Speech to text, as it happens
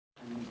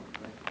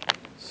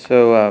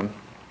So,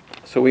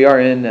 so we are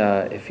in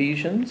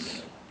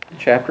Ephesians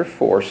chapter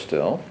 4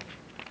 still.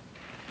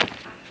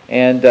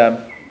 And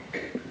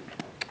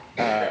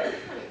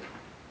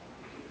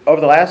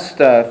over the last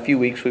few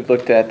weeks, we've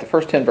looked at the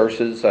first 10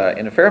 verses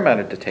in a fair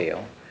amount of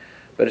detail.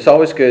 But it's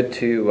always good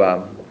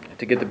to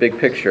get the big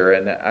picture.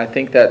 And I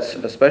think that's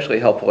especially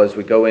helpful as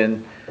we go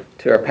into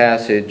our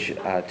passage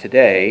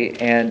today.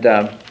 And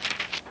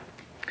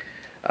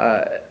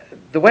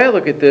the way I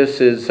look at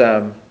this is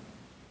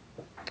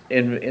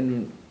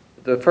in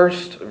the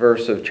first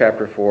verse of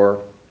chapter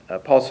 4,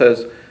 Paul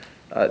says,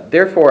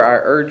 therefore I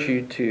urge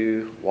you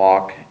to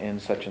walk in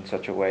such and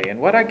such a way.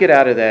 And what I get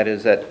out of that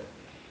is that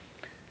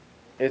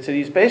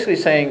he's basically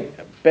saying,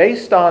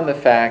 based on the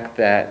fact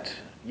that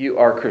you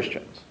are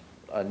Christians,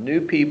 a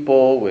new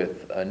people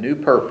with a new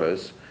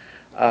purpose,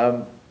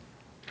 and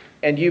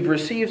you've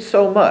received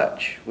so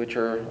much, which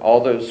are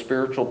all those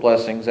spiritual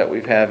blessings that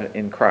we've had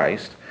in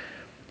Christ,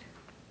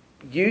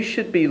 you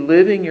should be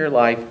living your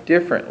life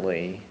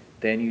differently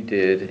than you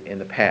did in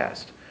the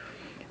past.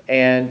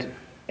 And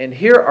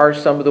here are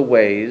some of the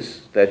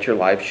ways that your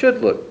life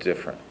should look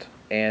different.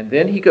 And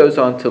then he goes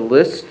on to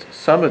list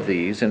some of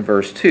these in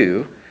verse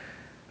 2.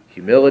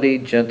 Humility,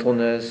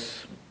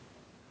 gentleness,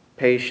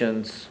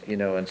 patience,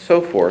 and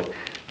so forth.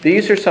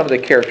 These are some of the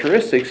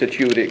characteristics that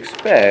you would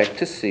expect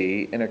to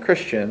see in a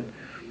Christian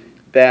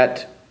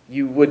that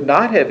you would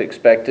not have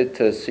expected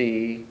to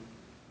see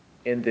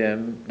in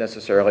them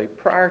necessarily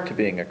prior to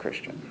being a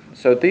Christian.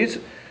 So these,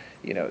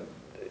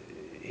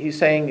 he's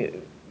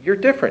saying, you're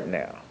different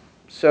now.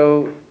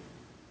 So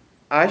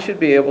I should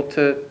be able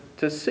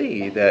to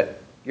see that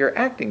you're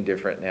acting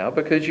different now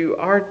because you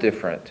are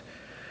different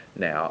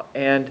now.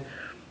 And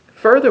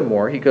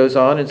furthermore, he goes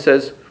on and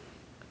says,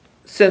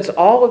 since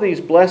all of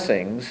these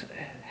blessings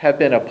have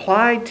been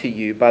applied to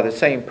you by the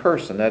same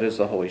person, that is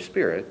the Holy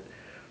Spirit,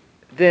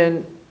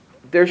 then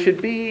there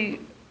should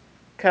be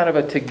kind of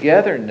a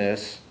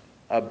togetherness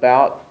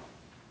about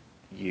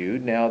you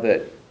now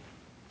that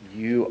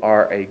you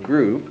are a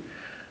group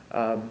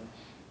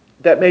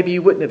that maybe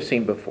you wouldn't have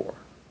seen before.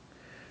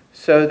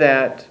 So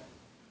that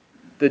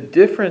the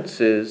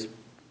differences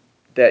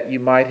that you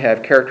might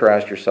have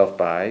characterized yourself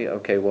by,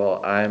 okay, well,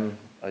 I'm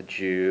a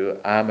Jew,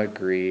 I'm a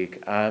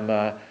Greek, I'm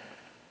a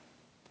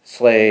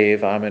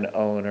slave, I'm an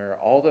owner,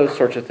 all those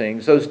sorts of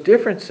things, those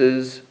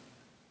differences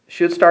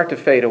should start to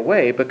fade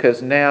away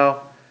because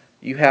now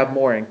you have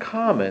more in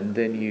common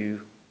than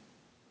you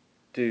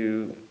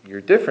do your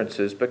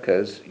differences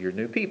because you're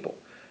new people.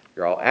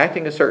 You're all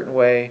acting a certain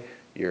way,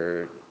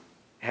 you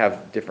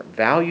have different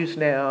values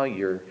now,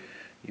 you're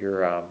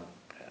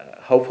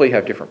hopefully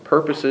have different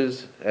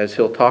purposes, as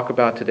he'll talk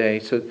about today.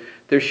 So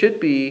there should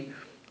be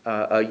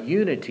a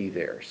unity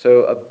there.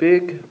 So a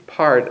big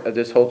part of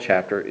this whole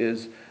chapter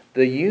is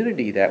the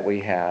unity that we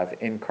have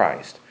in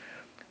Christ.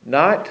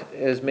 Not,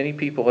 as many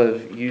people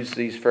have used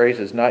these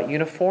phrases, not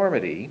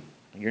uniformity.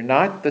 You're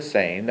not the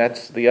same.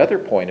 That's the other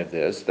point of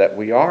this, that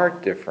we are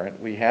different.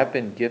 We have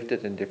been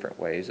gifted in different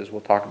ways, as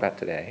we'll talk about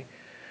today.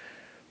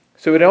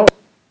 So we don't,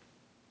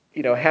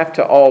 have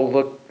to all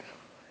look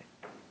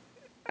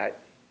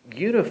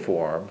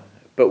uniform,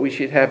 but we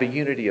should have a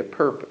unity of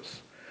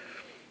purpose.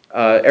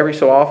 Every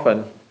so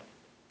often,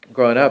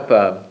 growing up,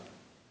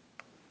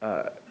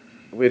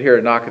 we'd hear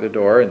a knock at the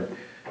door, and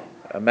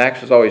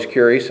Max was always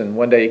curious, and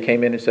one day he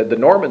came in and said, the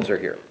Normans are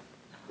here.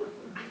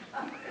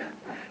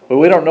 Well,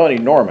 we don't know any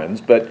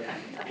Normans, but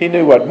he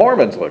knew what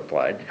Mormons looked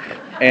like.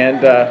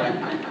 And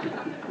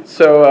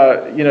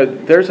so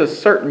there's a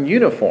certain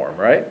uniform,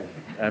 right?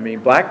 I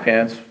mean, black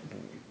pants,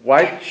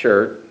 white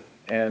shirt,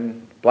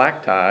 and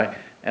black tie,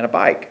 and a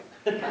bike.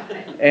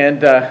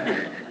 And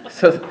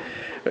so,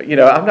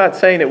 I'm not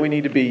saying that we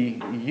need to be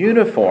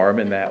uniform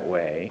in that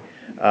way,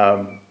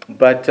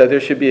 but there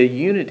should be a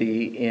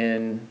unity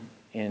in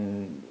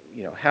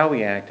how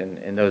we act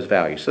and those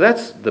values. So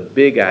that's the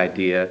big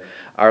idea.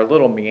 Our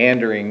little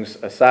meanderings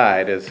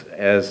aside,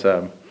 as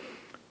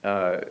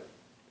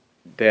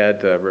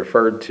Dad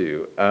referred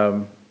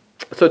to.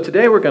 So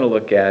today we're going to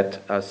look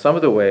at some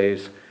of the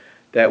ways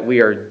that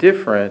we are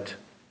different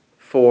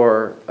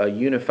for a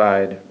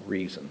unified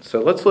reason. So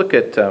let's look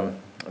at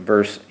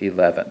verse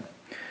 11.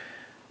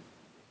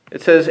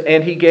 It says,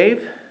 and he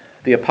gave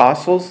the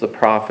apostles, the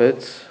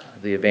prophets,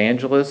 the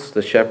evangelists,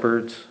 the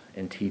shepherds,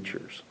 and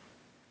teachers.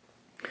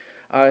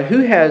 Who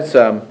has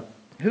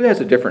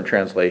a different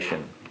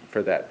translation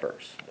for that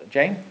verse?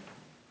 Jane,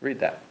 read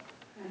that.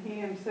 And he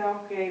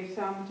himself gave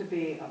some to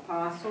be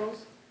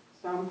apostles,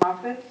 some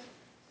prophets,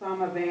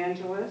 some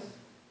evangelists,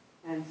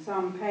 and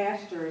some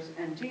pastors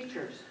and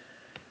teachers.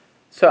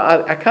 So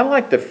I kind of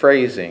like the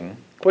phrasing.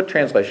 What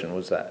translation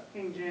was that?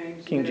 King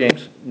James. King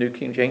James, New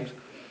King James.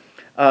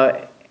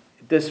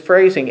 This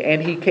phrasing,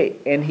 and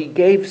he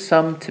gave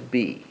some to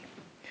be.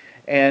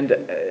 And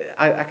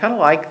I kind of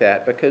like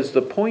that because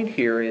the point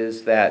here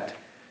is that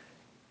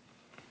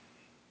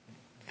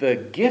the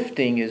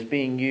gifting is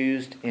being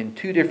used in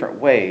two different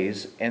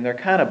ways, and they're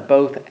kind of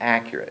both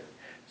accurate.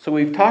 So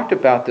we've talked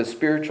about the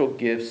spiritual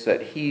gifts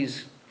that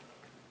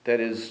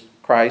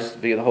Christ,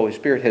 via the Holy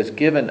Spirit, has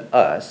given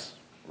us,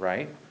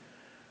 right?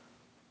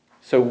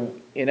 So,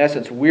 in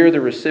essence, we're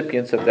the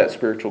recipients of that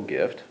spiritual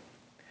gift.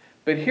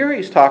 But here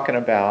he's talking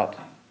about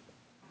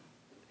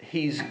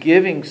he's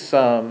giving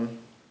some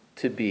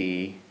to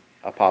be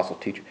apostle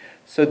teacher.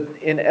 So,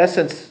 in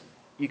essence,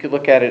 you could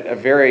look at it a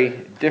very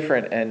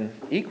different and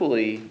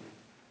equally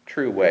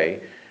true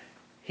way.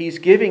 He's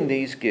giving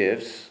these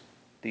gifts,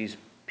 these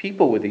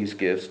people with these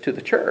gifts, to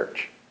the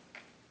church.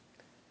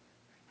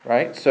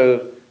 Right?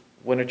 So,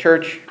 when a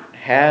church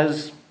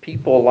has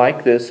people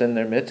like this in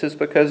their midst, it's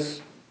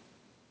because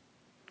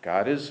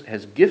God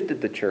has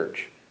gifted the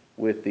church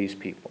with these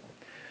people.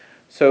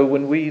 So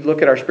when we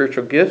look at our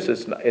spiritual gifts,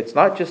 it's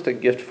not just a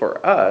gift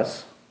for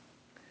us,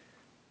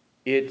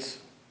 it's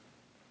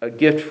a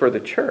gift for the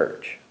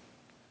church.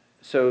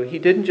 So he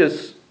didn't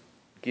just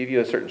give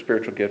you a certain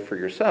spiritual gift for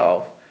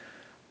yourself,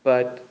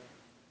 but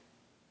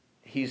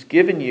he's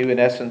given you, in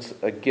essence,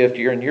 a gift.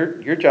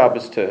 Your job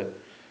is to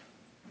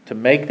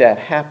make that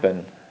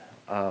happen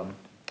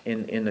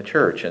in the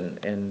church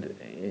and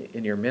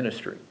in your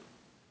ministry.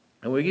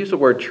 And we use the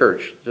word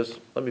church, just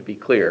let me be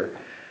clear.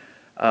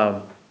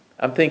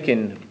 I'm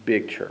thinking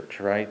big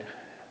church, right?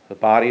 The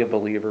body of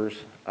believers,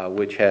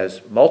 which has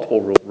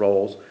multiple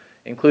roles,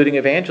 including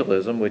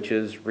evangelism, which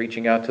is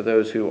reaching out to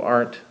those who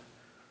aren't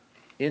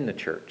in the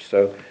church.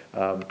 So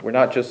we're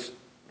not just,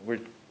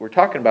 we're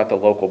talking about the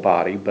local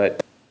body,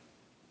 but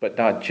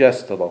not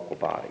just the local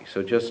body.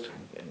 So just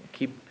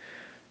keep,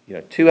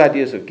 two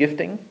ideas of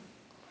gifting,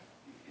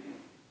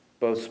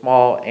 both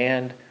small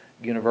and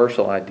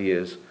universal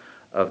ideas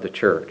of the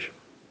church.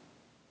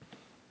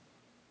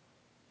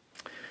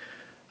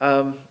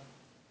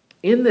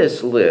 In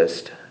this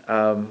list,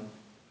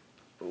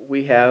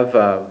 we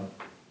have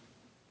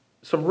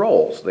some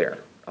roles there.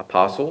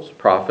 Apostles,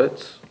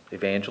 prophets,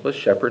 evangelists,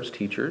 shepherds,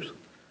 teachers.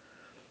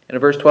 And in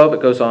verse 12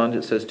 it goes on,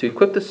 it says, to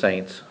equip the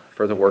saints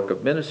for the work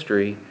of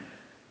ministry,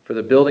 for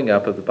the building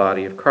up of the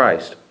body of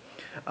Christ.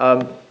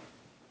 A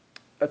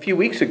few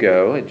weeks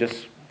ago, it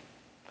just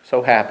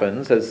so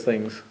happens, as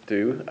things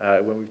do,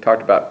 when we've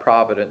talked about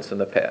providence in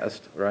the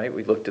past, right?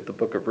 We looked at the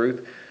book of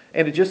Ruth,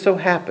 and it just so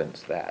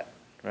happens that,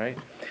 right?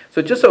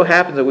 So it just so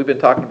happens that we've been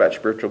talking about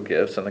spiritual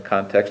gifts in the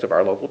context of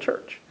our local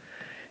church.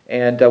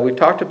 And we've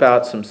talked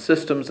about some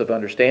systems of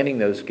understanding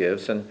those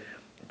gifts. And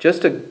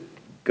just to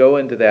go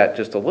into that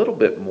just a little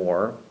bit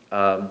more,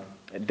 Dad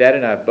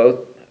and I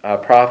both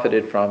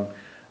profited from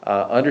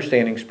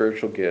understanding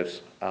spiritual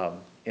gifts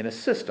in a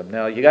system.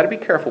 Now, you got to be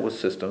careful with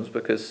systems,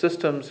 because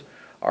systems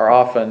are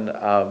often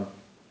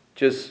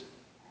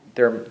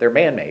they're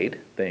man-made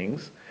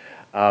things,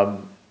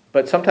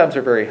 but sometimes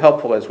they're very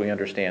helpful as we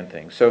understand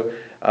things. So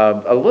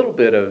a little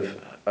bit of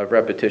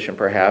repetition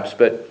perhaps,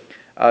 but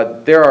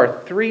there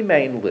are three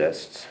main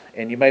lists,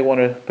 and you may want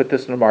to put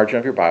this in the margin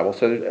of your Bible.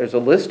 So there's a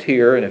list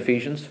here in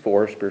Ephesians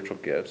 4, spiritual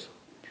gifts,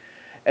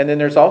 and then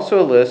there's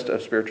also a list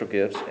of spiritual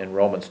gifts in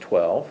Romans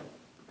 12,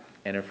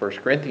 and in 1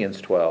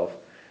 Corinthians 12,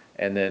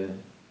 and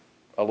then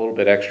a little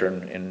bit extra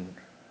in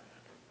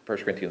 1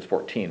 Corinthians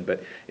 14.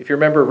 But if you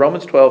remember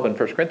Romans 12 and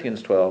 1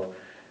 Corinthians 12,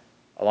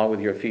 along with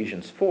your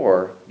Ephesians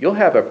 4, you'll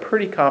have a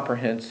pretty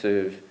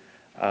comprehensive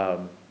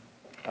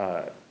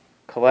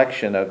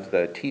collection of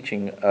the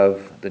teaching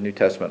of the New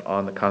Testament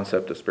on the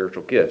concept of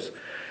spiritual gifts.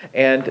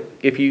 And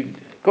if you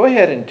go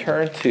ahead and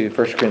turn to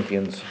 1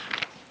 Corinthians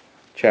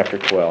chapter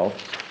 12,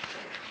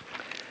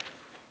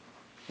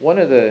 one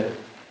of the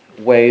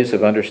ways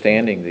of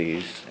understanding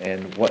these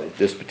and what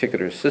this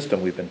particular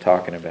system we've been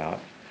talking about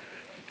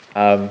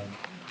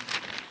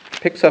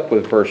picks up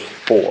with verse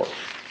 4.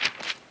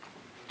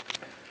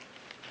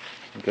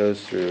 It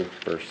goes through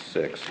verse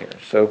 6 here.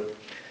 So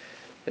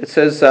it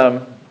says,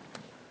 1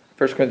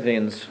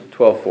 Corinthians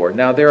 12:4,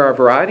 now there are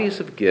varieties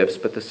of gifts,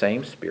 but the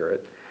same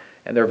Spirit,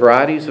 and there are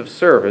varieties of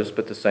service,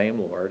 but the same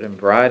Lord, and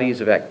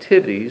varieties of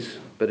activities,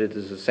 but it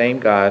is the same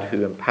God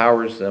who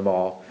empowers them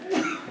all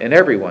and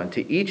everyone.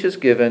 To each is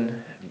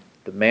given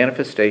the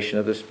manifestation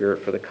of the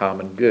Spirit for the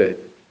common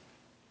good.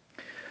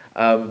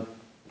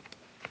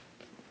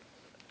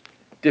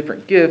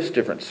 Different gifts,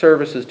 different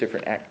services,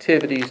 different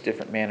activities,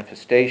 different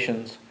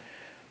manifestations.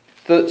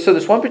 So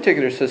this one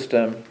particular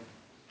system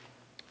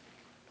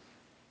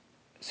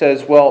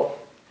says, well,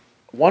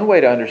 one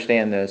way to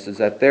understand this is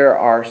that there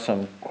are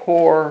some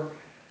core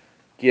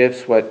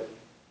gifts, what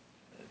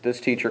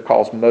this teacher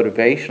calls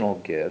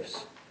motivational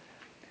gifts,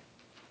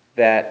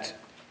 that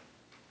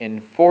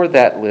for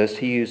that list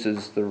he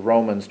uses the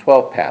Romans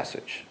 12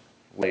 passage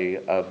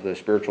of the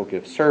spiritual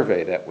gift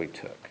survey that we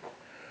took.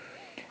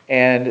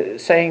 And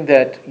saying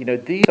that,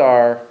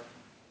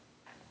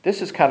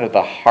 this is kind of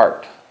the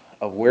heart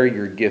of where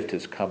your gift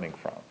is coming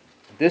from.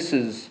 This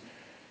is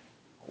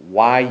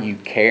why you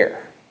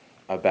care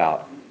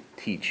about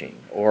teaching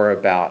or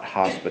about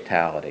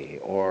hospitality,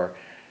 or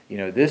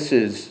this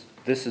is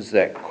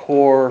that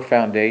core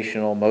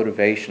foundational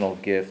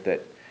motivational gift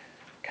that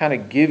kind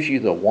of gives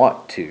you the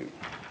want to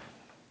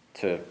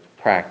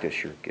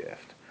practice your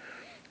gift.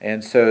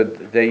 And so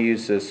they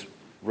use this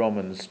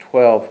Romans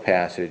 12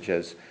 passage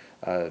as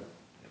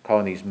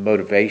calling these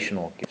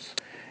motivational gifts.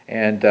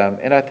 And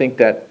I think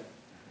that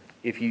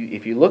if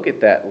you look at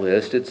that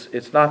list,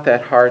 it's not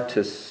that hard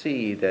to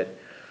see that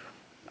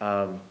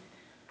that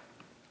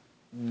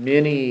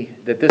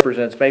this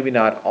represents maybe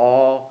not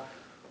all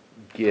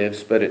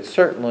gifts, but it's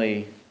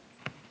certainly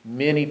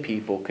many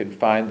people can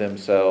find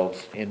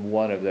themselves in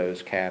one of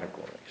those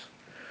categories.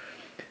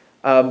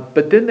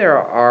 But then there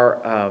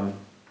are,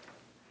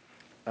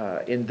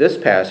 in this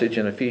passage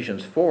in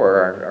Ephesians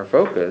 4, our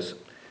focus,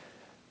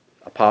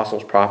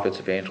 apostles, prophets,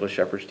 evangelists,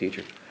 shepherds,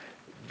 teachers.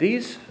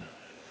 These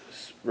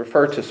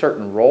refer to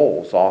certain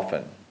roles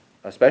often,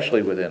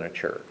 especially within a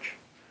church.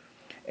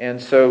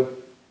 And so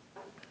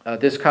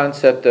this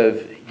concept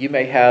of you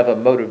may have a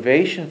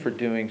motivation for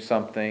doing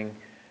something,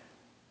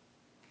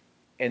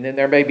 and then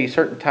there may be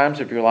certain times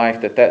of your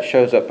life that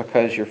shows up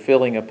because you're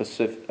filling a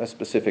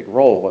specific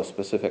role, a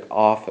specific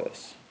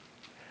office.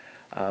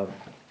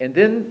 And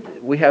then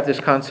we have this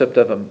concept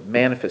of a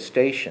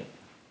manifestation.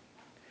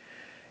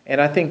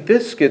 And I think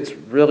this gets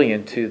really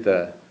into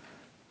the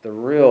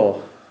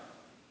real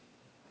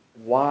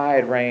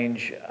wide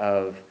range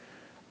of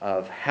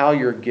how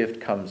your gift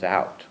comes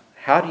out.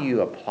 How do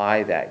you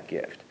apply that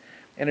gift?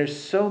 And there's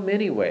so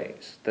many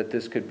ways that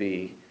this could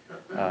be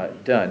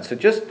done. So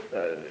just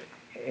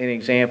an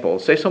example,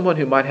 say someone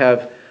who might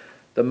have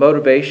the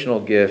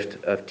motivational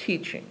gift of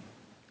teaching.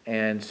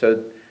 And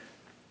so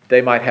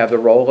they might have the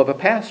role of a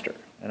pastor,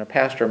 and a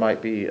pastor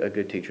might be a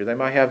good teacher. They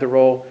might have the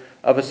role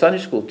of a Sunday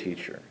school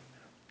teacher,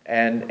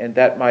 and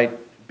that might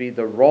be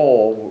the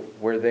role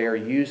where they are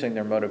using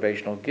their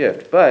motivational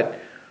gift. But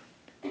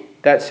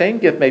that same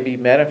gift may be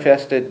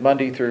manifested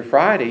Monday through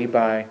Friday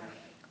by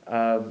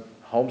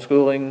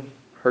homeschooling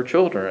her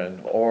children,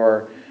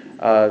 or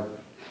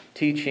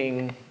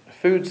teaching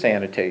food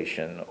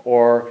sanitation,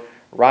 or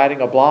writing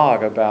a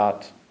blog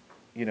about,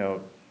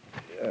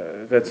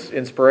 that's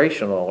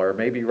inspirational, or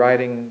maybe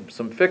writing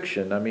some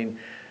fiction. I mean,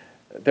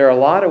 there are a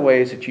lot of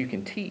ways that you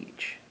can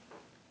teach,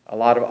 a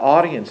lot of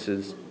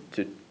audiences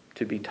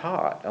to be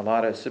taught, a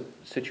lot of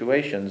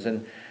situations.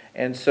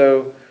 And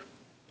so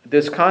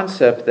this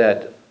concept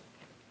that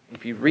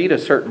if you read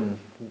in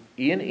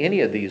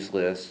any of these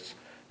lists,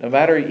 no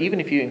matter, even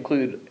if you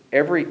include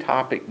every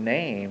topic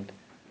named,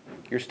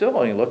 you're still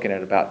only looking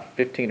at about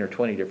 15 or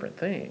 20 different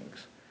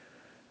things.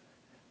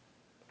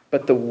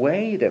 But the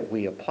way that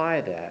we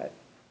apply that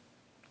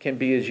can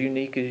be as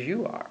unique as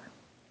you are.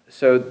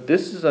 So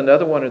this is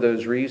another one of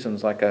those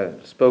reasons, like I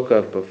spoke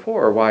of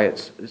before, why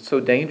it's so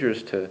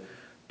dangerous to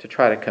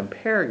try to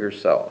compare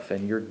yourself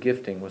and your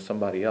gifting with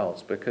somebody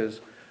else, because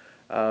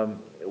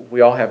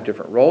we all have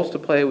different roles to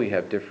play. We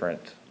have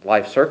different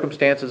life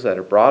circumstances that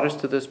have brought us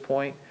to this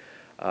point.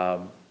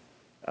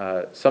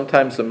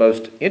 Sometimes the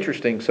most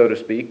interesting, so to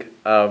speak,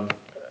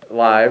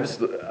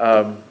 lives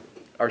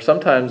are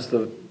sometimes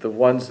the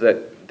ones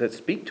that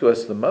speak to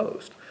us the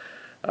most.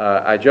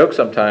 I joke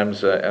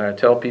sometimes, and I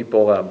tell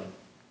people,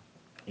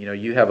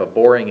 you have a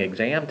boring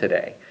exam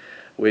today,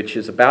 which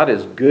is about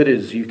as good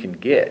as you can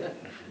get,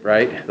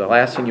 right? The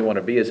last thing you want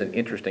to be is an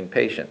interesting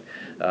patient.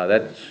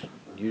 That's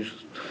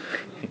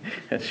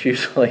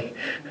usually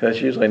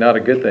not a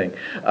good thing.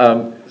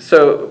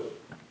 So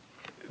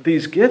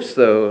these gifts,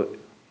 though,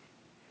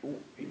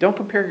 don't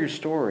compare your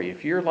story.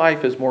 If your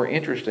life is more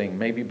interesting,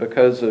 maybe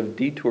because of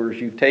detours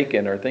you've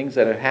taken or things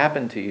that have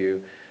happened to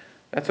you,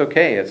 that's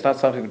okay. It's not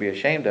something to be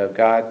ashamed of.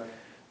 God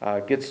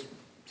gets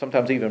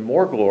sometimes even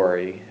more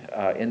glory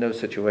in those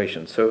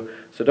situations. So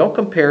don't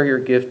compare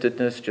your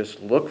giftedness. Just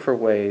look for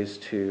ways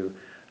to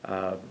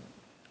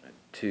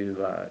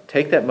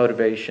take that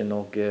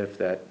motivational gift,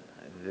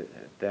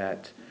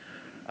 that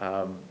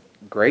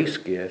grace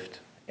gift,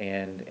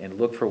 and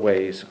look for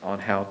ways on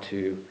how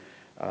to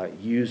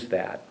use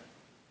that.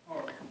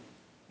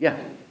 Yeah.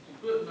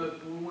 Footnote,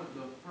 when we went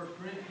to 1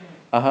 Corinthians.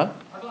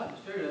 I'd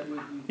like to share that with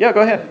you. Yeah,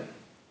 go ahead.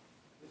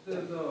 It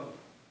says,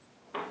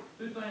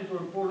 two things are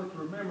important to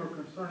remember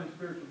concerning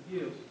spiritual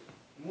gifts.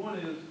 One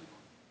is,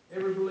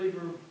 every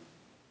believer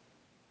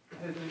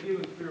has been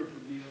given spiritual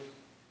gifts.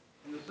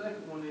 And the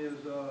second one is,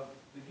 the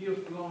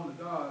gifts belong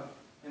to God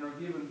and are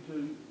given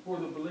for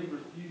the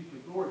believers to use to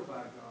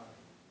glorify God.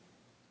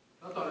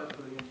 I thought that was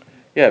pretty interesting.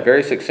 Yeah,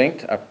 very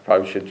succinct. I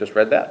probably should have just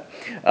read that.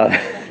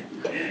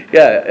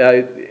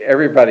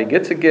 Everybody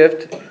gets a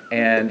gift,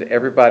 and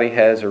everybody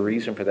has a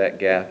reason for that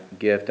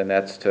gift, and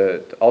that's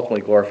to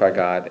ultimately glorify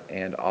God,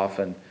 and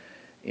often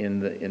in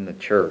the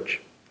church.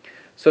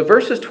 So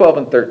verses 12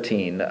 and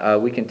 13,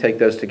 we can take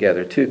those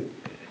together. To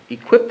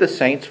equip the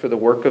saints for the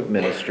work of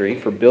ministry,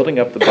 for building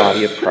up the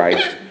body of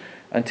Christ,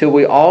 until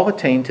we all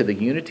attain to the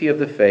unity of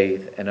the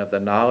faith and of the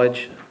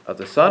knowledge of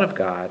the Son of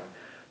God,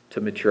 to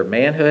mature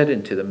manhood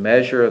and to the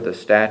measure of the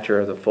stature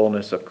of the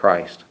fullness of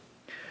Christ.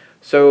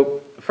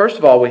 So, first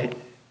of all,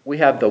 we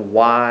have the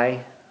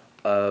why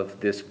of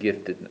this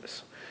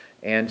giftedness.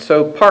 And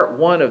so part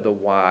one of the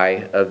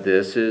why of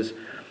this is,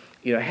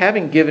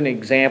 having given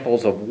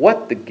examples of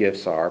what the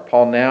gifts are,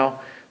 Paul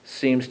now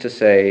seems to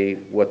say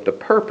what the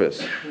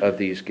purpose of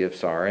these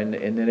gifts are. And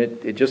then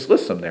it just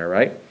lists them there,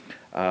 right?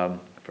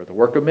 For the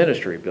work of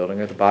ministry,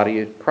 building of the body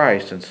of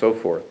Christ, and so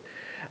forth.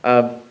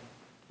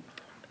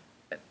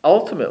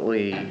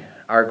 Ultimately,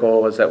 our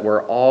goal is that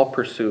we're all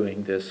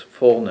pursuing this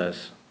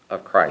fullness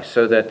of Christ,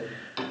 so that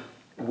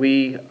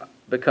we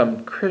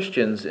become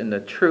Christians in the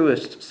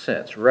truest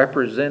sense,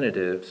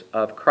 representatives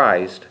of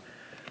Christ.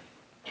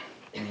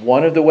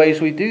 One of the ways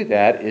we do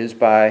that is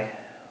by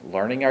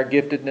learning our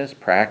giftedness,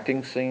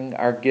 practicing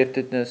our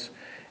giftedness,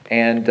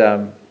 and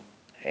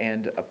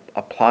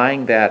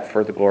applying that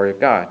for the glory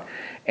of God.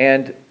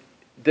 And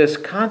this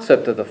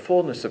concept of the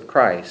fullness of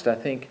Christ, I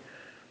think,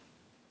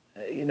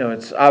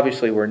 it's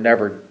obviously we're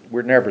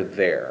never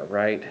there,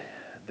 right?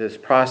 This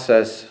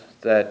process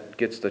that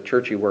gets the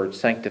churchy word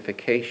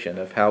sanctification,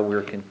 of how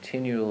we're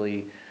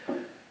continually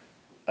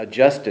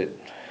adjusted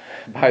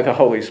by the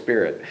Holy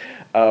Spirit,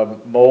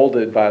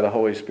 molded by the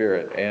Holy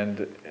Spirit, and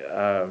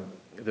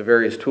the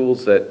various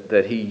tools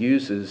that He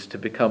uses to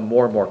become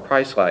more and more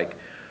Christ-like.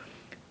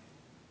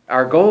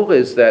 Our goal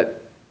is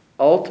that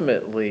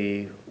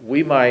ultimately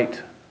we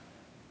might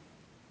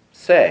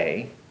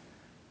say,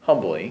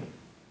 humbly,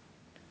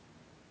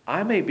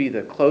 I may be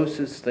the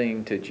closest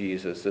thing to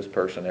Jesus this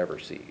person ever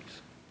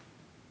sees.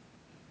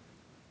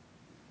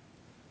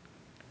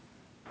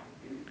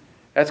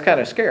 That's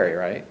kind of scary,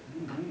 right?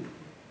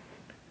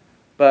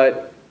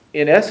 But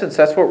in essence,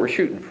 that's what we're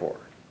shooting for.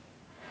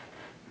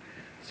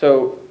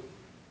 So,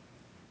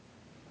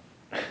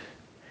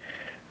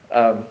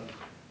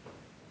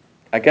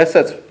 I guess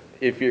that's,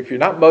 if you're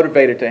not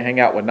motivated to hang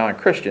out with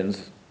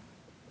non-Christians,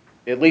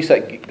 at least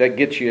that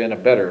gets you in a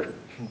better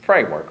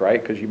framework, right?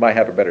 Because you might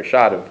have a better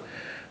shot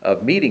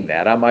of meeting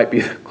that. I might be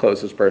the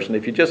closest person.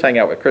 If you just hang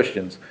out with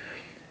Christians,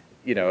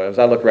 as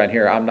I look around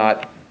here, I'm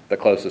not the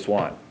closest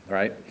one,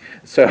 right?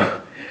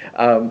 So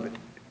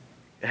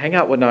hang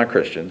out with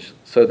non-Christians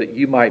so that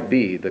you might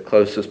be the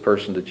closest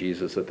person to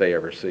Jesus that they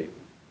ever see.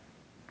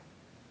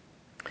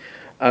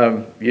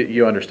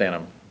 You understand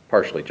I'm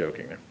partially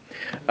joking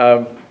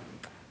there.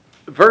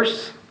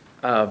 Verse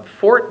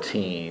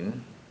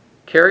 14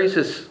 carries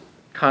this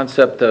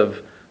concept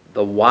of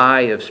the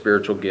why of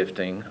spiritual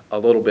gifting a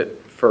little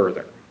bit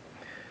further.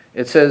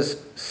 It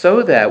says,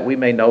 so that we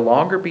may no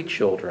longer be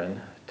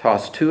children,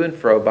 tossed to and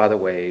fro by the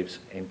waves,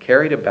 and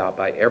carried about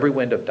by every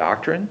wind of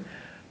doctrine,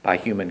 by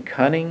human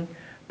cunning,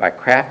 by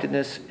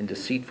craftiness and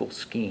deceitful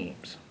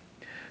schemes.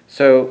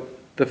 So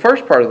the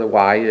first part of the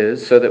why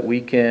is so that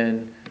we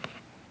can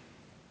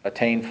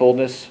attain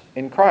fullness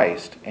in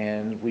Christ,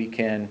 and we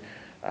can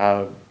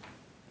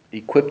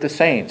equip the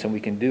saints, and we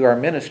can do our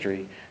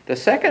ministry. The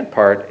second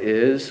part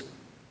is,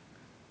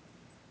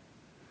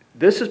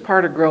 this is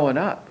part of growing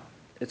up.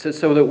 It says,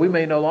 so that we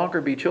may no longer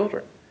be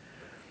children.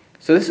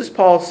 So this is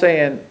Paul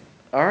saying,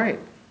 all right,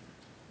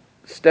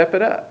 step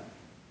it up.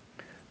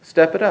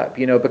 Step it up.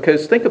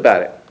 Because think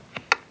about it.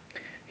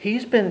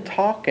 He's been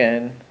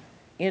talking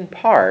in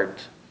part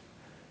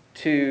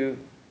to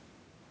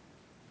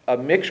a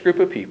mixed group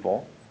of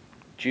people,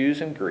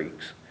 Jews and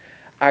Greeks.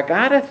 I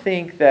got to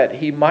think that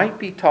he might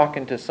be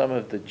talking to some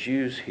of the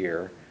Jews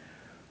here,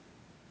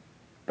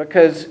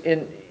 because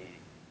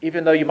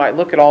even though you might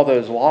look at all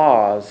those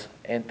laws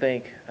and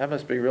think, that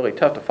must be really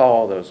tough to follow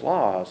all those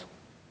laws,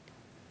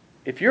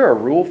 if you're a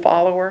rule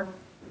follower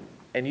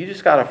and you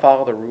just got to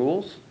follow the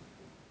rules,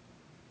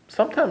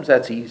 sometimes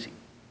that's easy,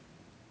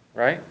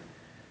 right?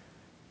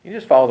 You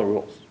just follow the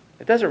rules.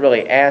 It doesn't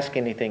really ask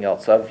anything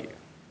else of you.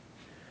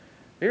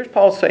 Here's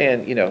Paul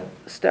saying,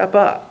 step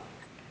up.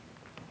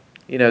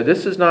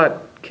 This is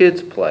not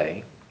kids'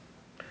 play,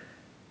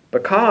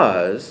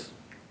 because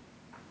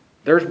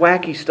there's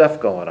wacky stuff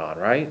going on,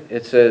 right?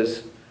 It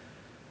says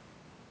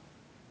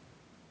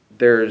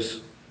there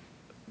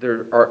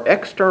are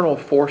external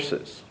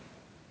forces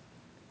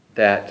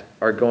that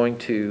are going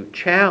to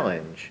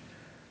challenge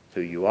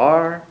who you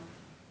are,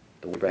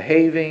 the way you're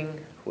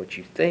behaving, what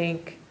you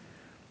think,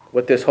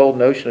 what this whole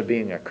notion of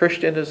being a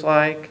Christian is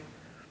like.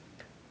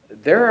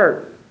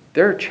 There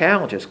are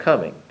challenges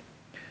coming.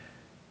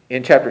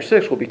 In chapter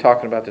 6, we'll be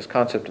talking about this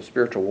concept of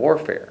spiritual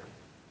warfare.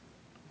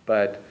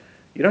 But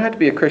you don't have to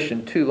be a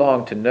Christian too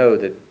long to know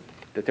that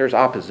there's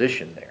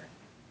opposition there.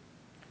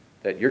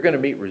 That you're going to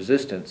meet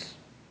resistance,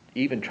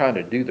 even trying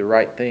to do the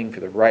right thing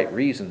for the right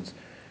reasons.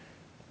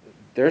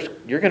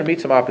 You're going to meet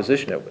some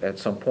opposition at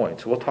some point.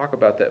 So we'll talk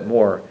about that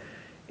more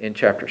in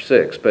chapter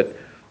 6. But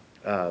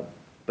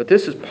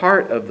this is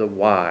part of the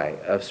why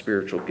of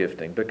spiritual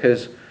gifting,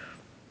 because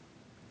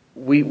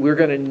we're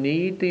going to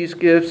need these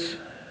gifts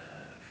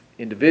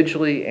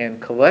individually and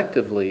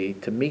collectively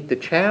to meet the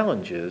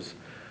challenges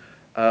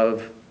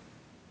of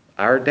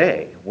our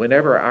day,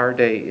 whenever our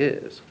day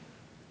is.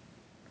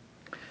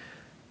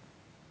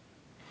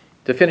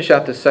 To finish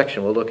out this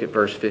section, we'll look at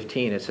verse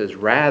 15. It says,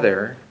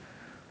 rather,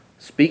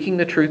 speaking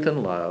the truth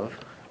in love,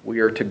 we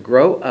are to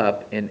grow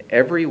up in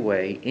every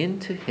way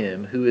into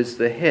Him who is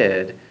the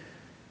head,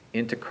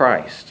 into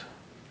Christ,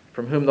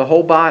 from whom the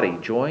whole body,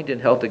 joined and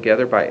held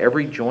together by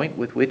every joint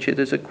with which it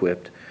is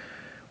equipped,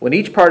 when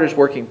each part is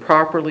working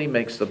properly,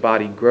 makes the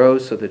body grow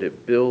so that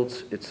it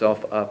builds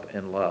itself up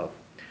in love.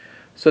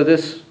 So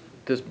this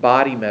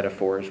body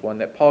metaphor is one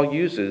that Paul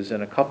uses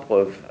in a couple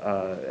of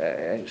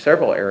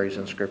several areas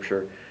in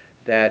Scripture,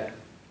 that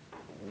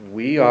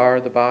we are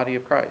the body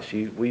of Christ.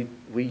 We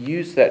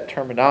use that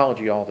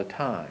terminology all the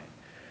time.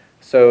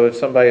 So if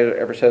somebody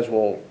ever says,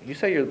 well, you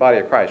say you're the body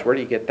of Christ, where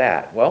do you get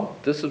that? Well,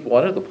 this is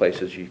one of the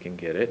places you can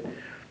get it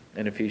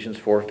in Ephesians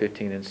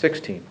 4:15 and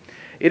 16.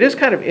 It is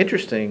kind of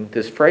interesting,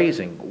 this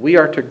phrasing. We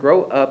are to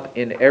grow up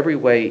in every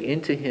way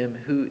into Him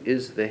who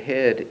is the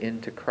head,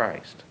 into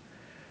Christ.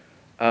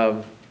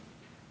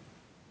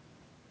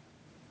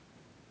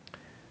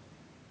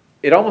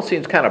 It almost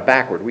seems kind of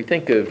backward. We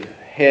think of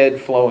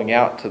head flowing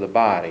out to the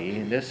body,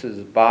 and this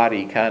is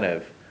body kind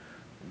of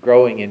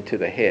growing into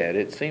the head.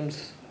 It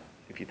seems,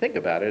 if you think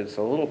about it, it's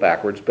a little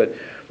backwards, but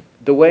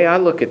the way I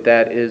look at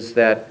that is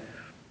that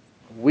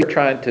we're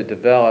trying to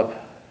develop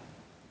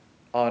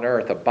on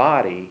earth a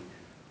body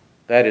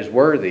that is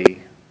worthy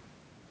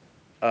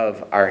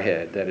of our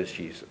head, that is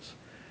Jesus.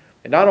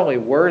 And not only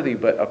worthy,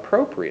 but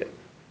appropriate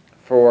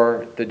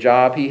for the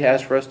job He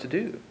has for us to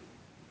do.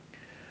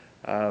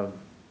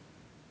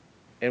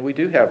 And we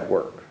do have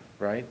work,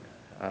 right?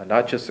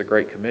 Not just the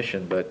Great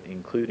Commission, but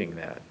including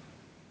that.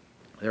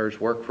 There's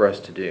work for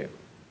us to do.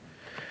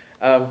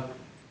 I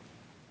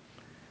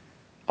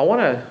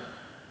want to,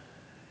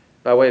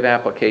 by way of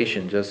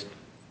application, just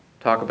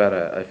talk about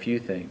a few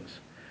things.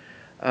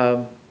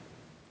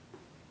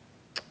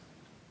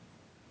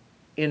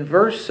 In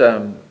verse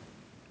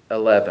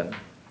 11,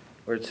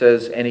 where it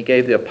says, and He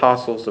gave the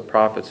apostles, the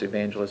prophets,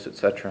 evangelists,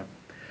 etc.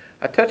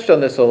 I touched on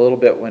this a little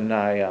bit when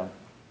I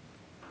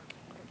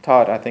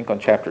taught, I think, on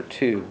chapter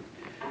 2.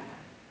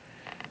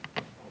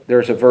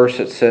 There's a verse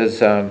that says,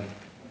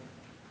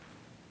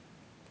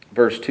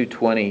 verse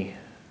 220,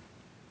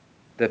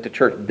 that the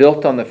church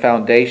built on the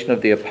foundation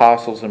of the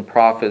apostles and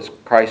prophets,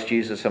 Christ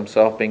Jesus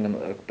Himself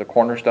being the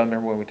cornerstone.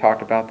 Remember when we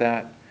talked about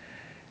that?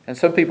 And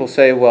some people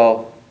say,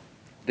 well,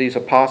 these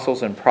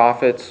apostles and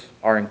prophets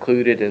are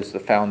included as the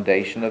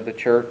foundation of the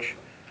church,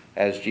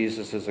 as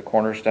Jesus is the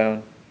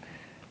cornerstone.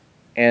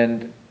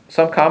 And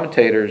some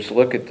commentators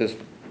look at this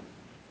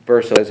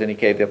verse as, and He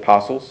gave the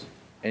apostles,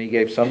 and He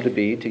gave some to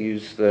be, to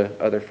use the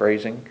other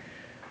phrasing,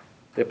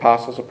 the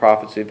apostles, the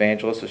prophets, the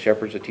evangelists, the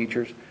shepherds, the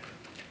teachers.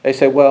 They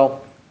say,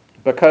 well,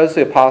 because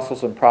the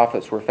apostles and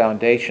prophets were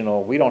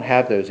foundational, we don't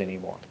have those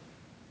anymore.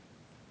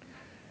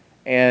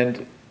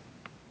 And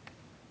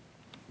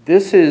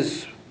this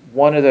is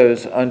one of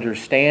those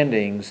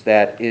understandings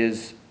that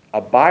is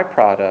a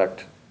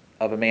byproduct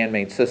of a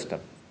man-made system.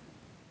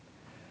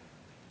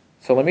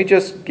 So let me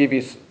just give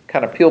you,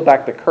 kind of peel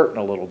back the curtain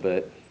a little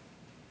bit.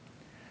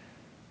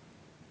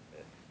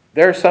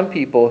 There are some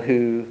people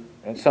who,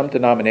 and some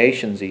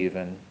denominations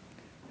even,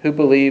 who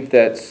believe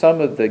that some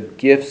of the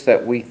gifts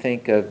that we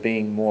think of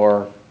being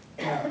more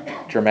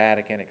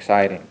dramatic and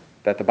exciting,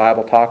 that the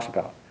Bible talks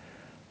about,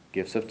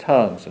 gifts of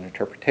tongues and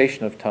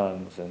interpretation of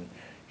tongues and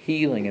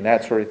healing and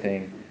that sort of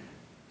thing,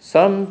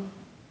 some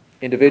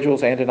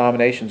individuals and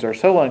denominations are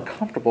so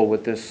uncomfortable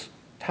with this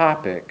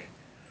topic,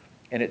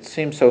 and it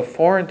seems so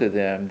foreign to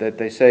them, that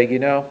they say, you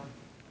know,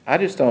 I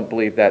just don't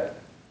believe that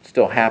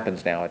still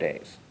happens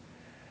nowadays.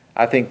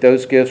 I think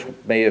those gifts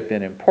may have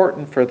been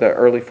important for the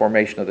early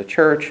formation of the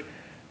church,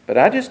 but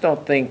I just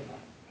don't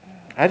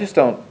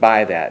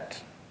buy that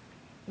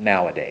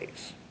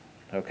nowadays.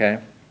 Okay?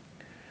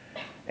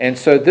 And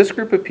so this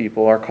group of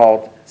people are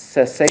called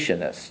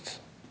cessationists.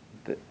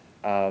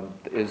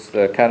 Is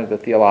the kind of the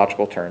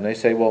theological term. They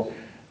say, well,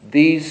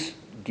 these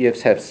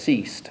gifts have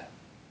ceased,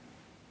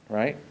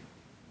 right?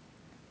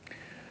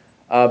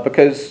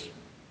 Because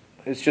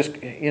it's just,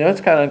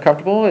 it's kind of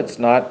uncomfortable. It's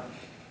not,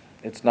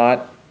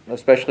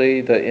 especially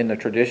in the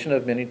tradition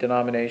of many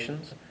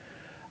denominations.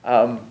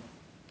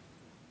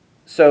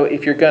 So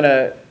if you're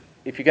gonna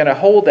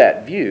hold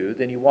that view,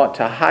 then you want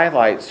to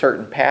highlight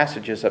certain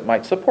passages that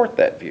might support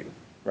that view,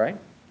 right?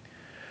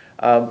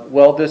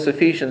 Well, this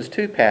Ephesians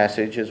 2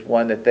 passage is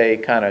one that they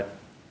kind of,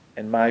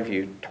 in my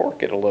view,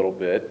 torque it a little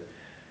bit.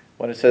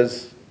 When it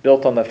says,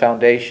 built on the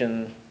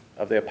foundation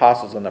of the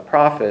apostles and the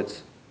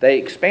prophets, they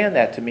expand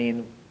that to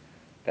mean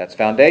that's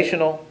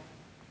foundational,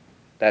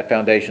 that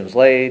foundation's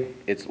laid,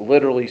 it's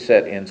literally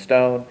set in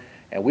stone,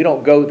 and we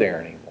don't go there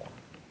anymore.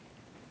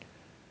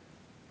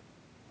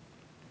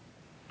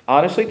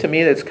 Honestly, to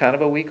me, that's kind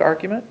of a weak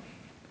argument.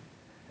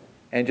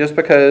 And just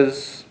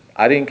because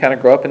I didn't kind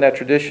of grow up in that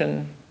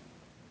tradition,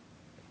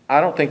 I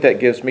don't think that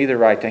gives me the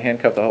right to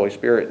handcuff the Holy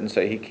Spirit and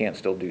say He can't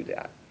still do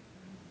that.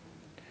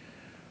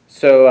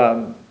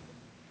 So,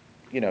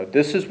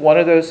 this is one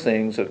of those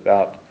things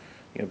about,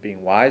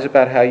 being wise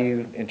about how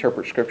you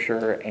interpret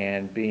Scripture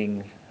and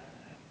we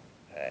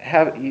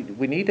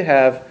need to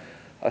have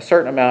a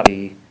certain amount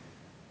of,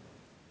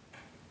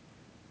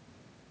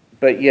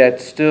 but yet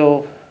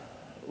still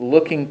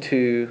looking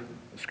to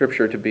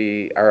Scripture to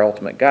be our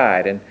ultimate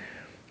guide.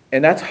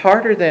 And that's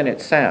harder than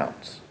it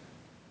sounds.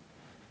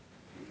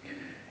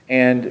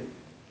 And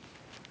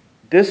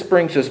this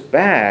brings us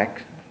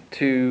back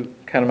to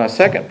kind of my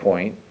second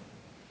point,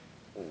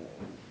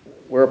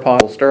 whereupon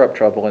we'll stir up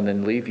trouble and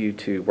then leave you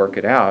to work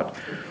it out.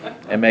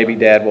 And maybe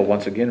Dad will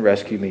once again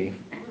rescue me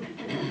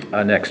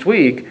next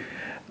week.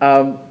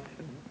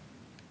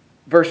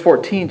 verse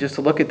 14, just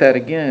to look at that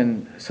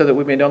again, so that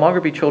we may no longer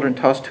be children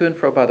tossed to and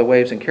fro by the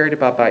waves and carried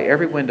about by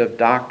every wind of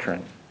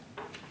doctrine.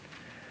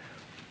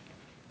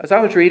 As I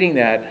was reading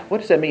that, what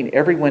does that mean,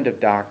 every wind of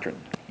doctrine?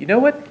 You know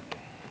what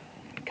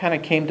kind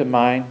of came to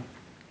mind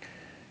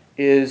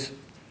is,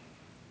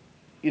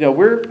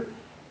 we're,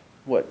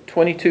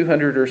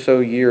 2,200 or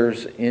so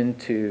years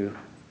into,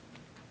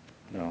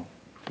 no,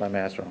 my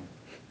math's wrong,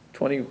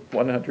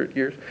 2,100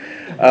 years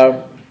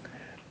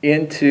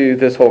into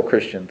this whole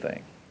Christian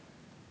thing.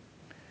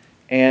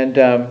 And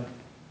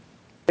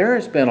there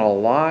has been a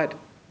lot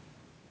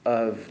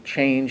of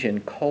change in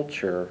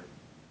culture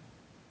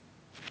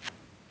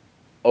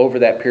over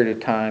that period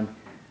of time,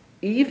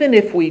 even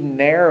if we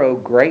narrow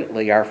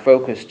greatly our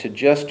focus to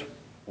just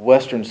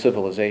Western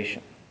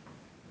civilization.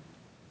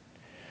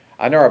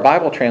 I know our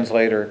Bible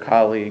translator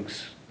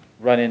colleagues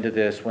run into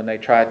this when they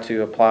try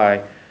to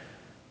apply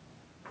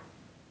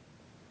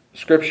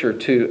Scripture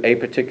to a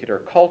particular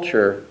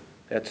culture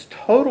that's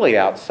totally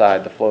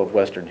outside the flow of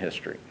Western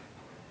history.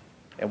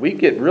 And we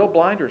get real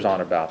blinders on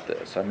about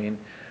this. I mean,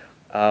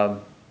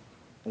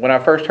 when I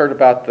first heard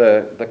about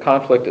the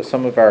conflict that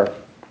some of our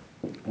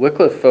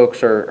Wycliffe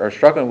folks are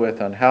struggling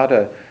with on how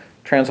to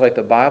translate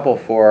the Bible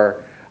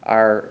for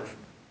our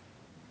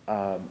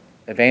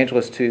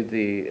evangelists to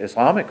the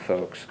Islamic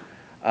folks,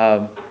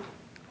 I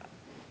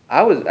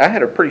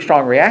had a pretty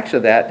strong reaction to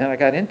that. And then I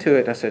got into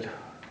it and I said,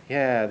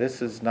 yeah,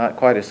 this is not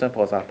quite as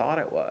simple as I thought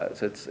it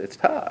was. It's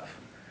tough.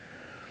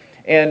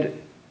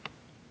 And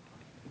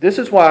this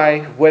is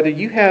why, whether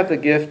you have the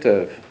gift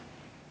of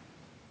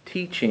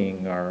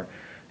teaching or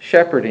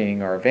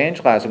shepherding or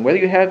evangelizing, whether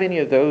you have any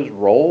of those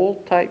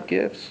role type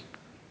gifts,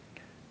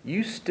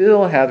 you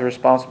still have the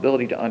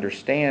responsibility to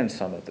understand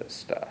some of this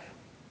stuff.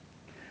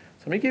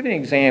 So let me give you an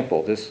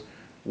example, this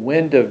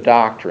wind of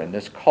doctrine,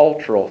 this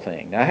cultural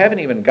thing. Now, I haven't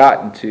even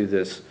gotten to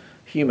this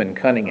human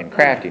cunning and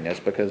craftiness,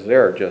 because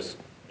there are just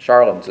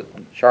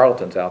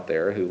charlatans out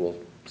there who will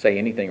say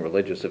anything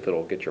religious if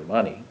it'll get your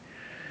money.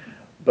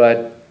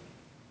 But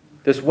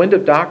this wind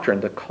of doctrine,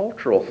 the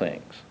cultural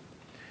things.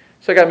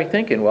 So it got me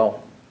thinking,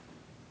 well,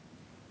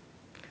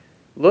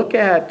 look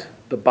at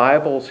the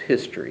Bible's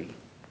history,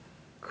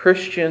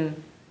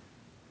 Christian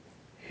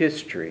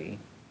history,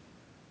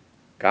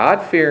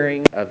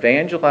 God-fearing,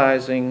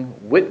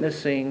 evangelizing,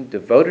 witnessing,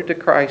 devoted to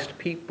Christ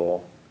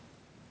people,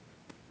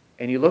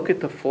 and you look at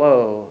the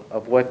flow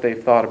of what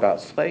they've thought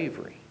about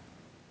slavery.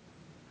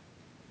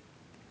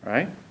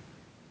 Right?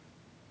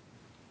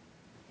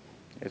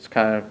 It's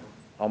kind of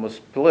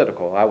almost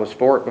political. I was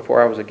for it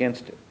before I was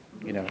against it.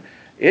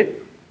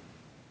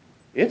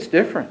 It's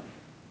different.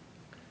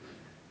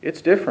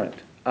 It's different.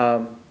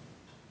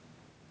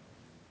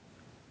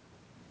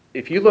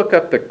 If you look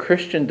up the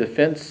Christian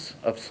defense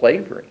of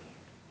slavery,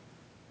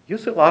 you'll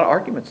see a lot of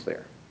arguments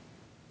there.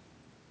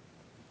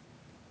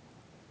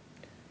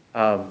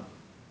 The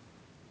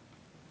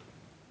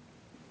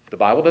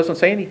Bible doesn't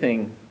say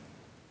anything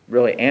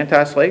really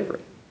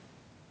anti-slavery.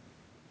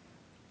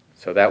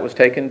 So that was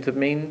taken to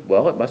mean,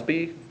 well, it must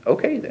be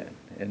okay then.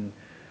 And,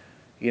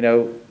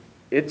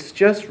 it's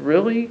just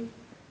really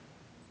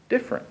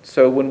different.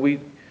 So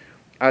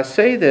I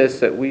say this,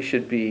 that we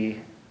should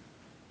be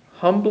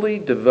humbly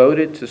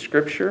devoted to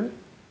Scripture,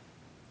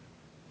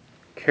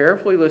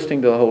 carefully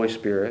listening to the Holy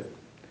Spirit.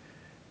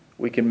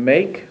 We can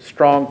make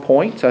strong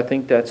points. I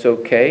think that's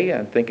okay.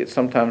 I think it's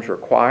sometimes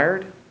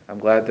required. I'm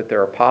glad that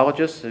there are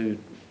apologists who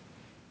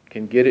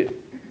can get it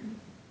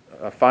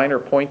a finer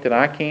point than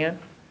I can.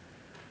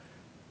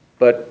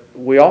 But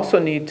we also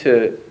need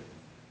to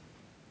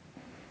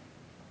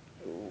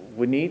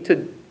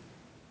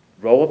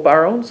roll up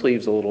our own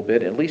sleeves a little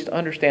bit, at least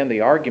understand the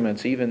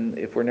arguments, even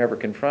if we're never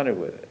confronted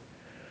with it.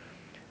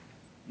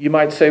 You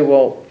might say,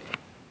 well,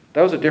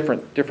 that was a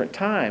different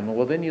time.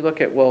 Well, then you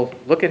look at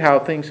how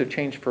things have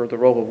changed for the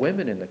role of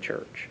women in the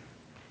church.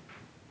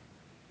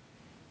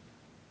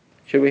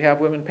 Should we have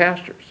women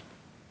pastors?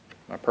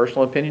 My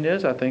personal opinion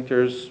is, I think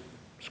there's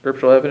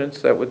scriptural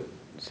evidence that would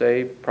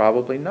say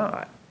probably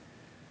not.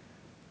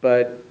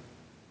 But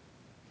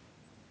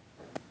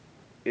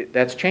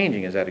that's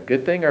changing. Is that a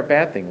good thing or a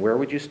bad thing? Where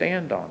would you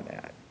stand on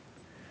that?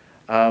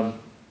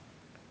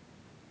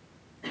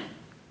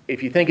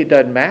 If you think it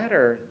doesn't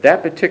matter,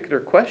 that particular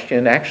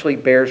question actually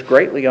bears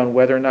greatly on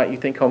whether or not you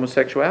think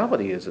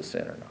homosexuality is a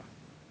sin or not.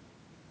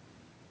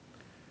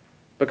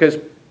 Because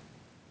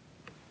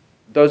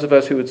those of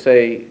us who would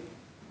say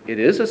it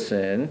is a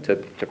sin to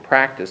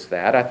practice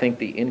that, I think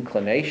the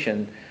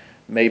inclination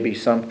may be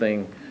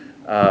something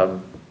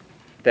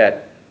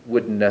that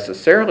wouldn't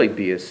necessarily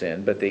be a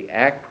sin, but the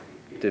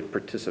active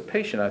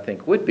participation, I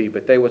think, would be.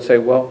 But they would say,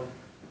 well,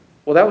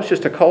 that was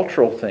just a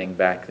cultural thing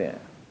back then.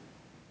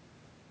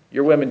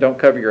 Your women don't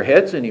cover your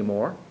heads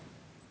anymore.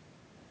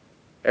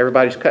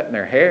 Everybody's cutting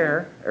their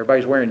hair.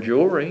 Everybody's wearing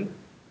jewelry.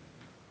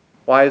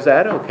 Why is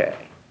that okay?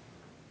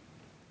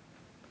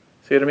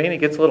 See what I mean? It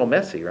gets a little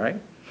messy,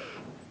 right?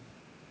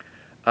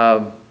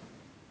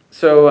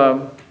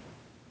 So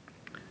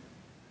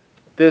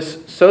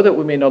that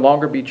we may no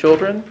longer be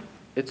children,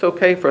 it's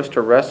okay for us to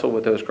wrestle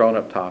with those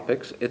grown-up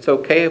topics. It's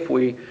okay if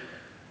we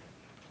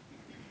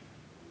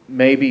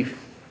maybe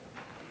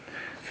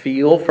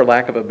feel, for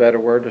lack of a better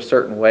word, a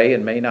certain way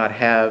and may not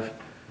have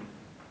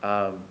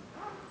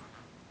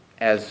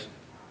as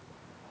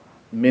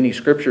many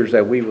scriptures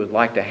that we would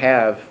like to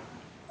have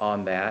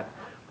on that,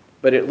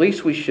 but at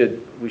least we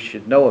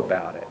should know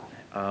about it,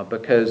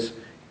 because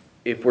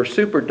if we're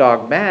super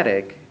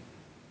dogmatic,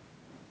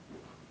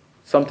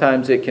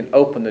 sometimes it can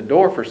open the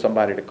door for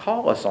somebody to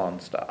call us on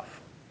stuff.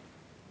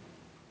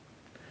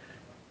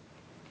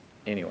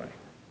 Anyway,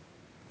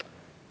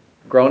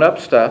 grown-up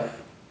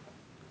stuff,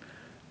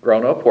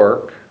 grown-up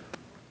work,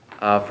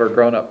 for a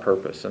grown-up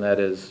purpose, and that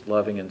is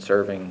loving and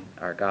serving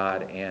our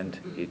God and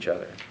each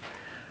other.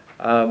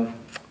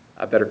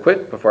 I better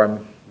quit before I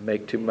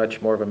make too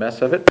much more of a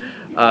mess of it.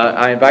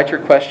 I invite your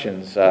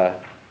questions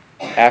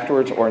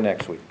afterwards or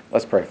next week.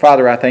 Let's pray.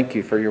 Father, I thank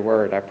you for your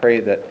word. I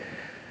pray that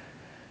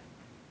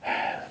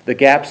the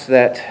gaps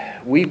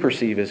that we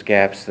perceive as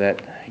gaps,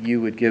 that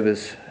you would give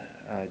us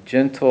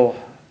gentle,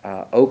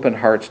 open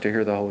hearts to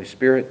hear the Holy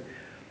Spirit,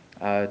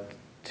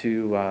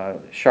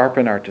 to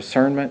sharpen our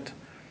discernment,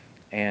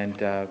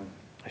 and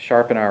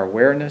sharpen our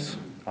awareness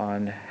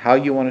on how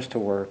you want us to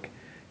work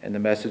and the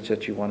message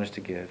that you want us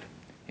to give.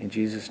 In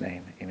Jesus'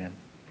 name, amen.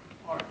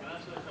 All right, can I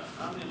say something?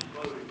 I'm just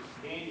voted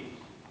Danny's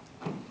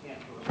can't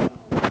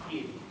put on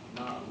kitty.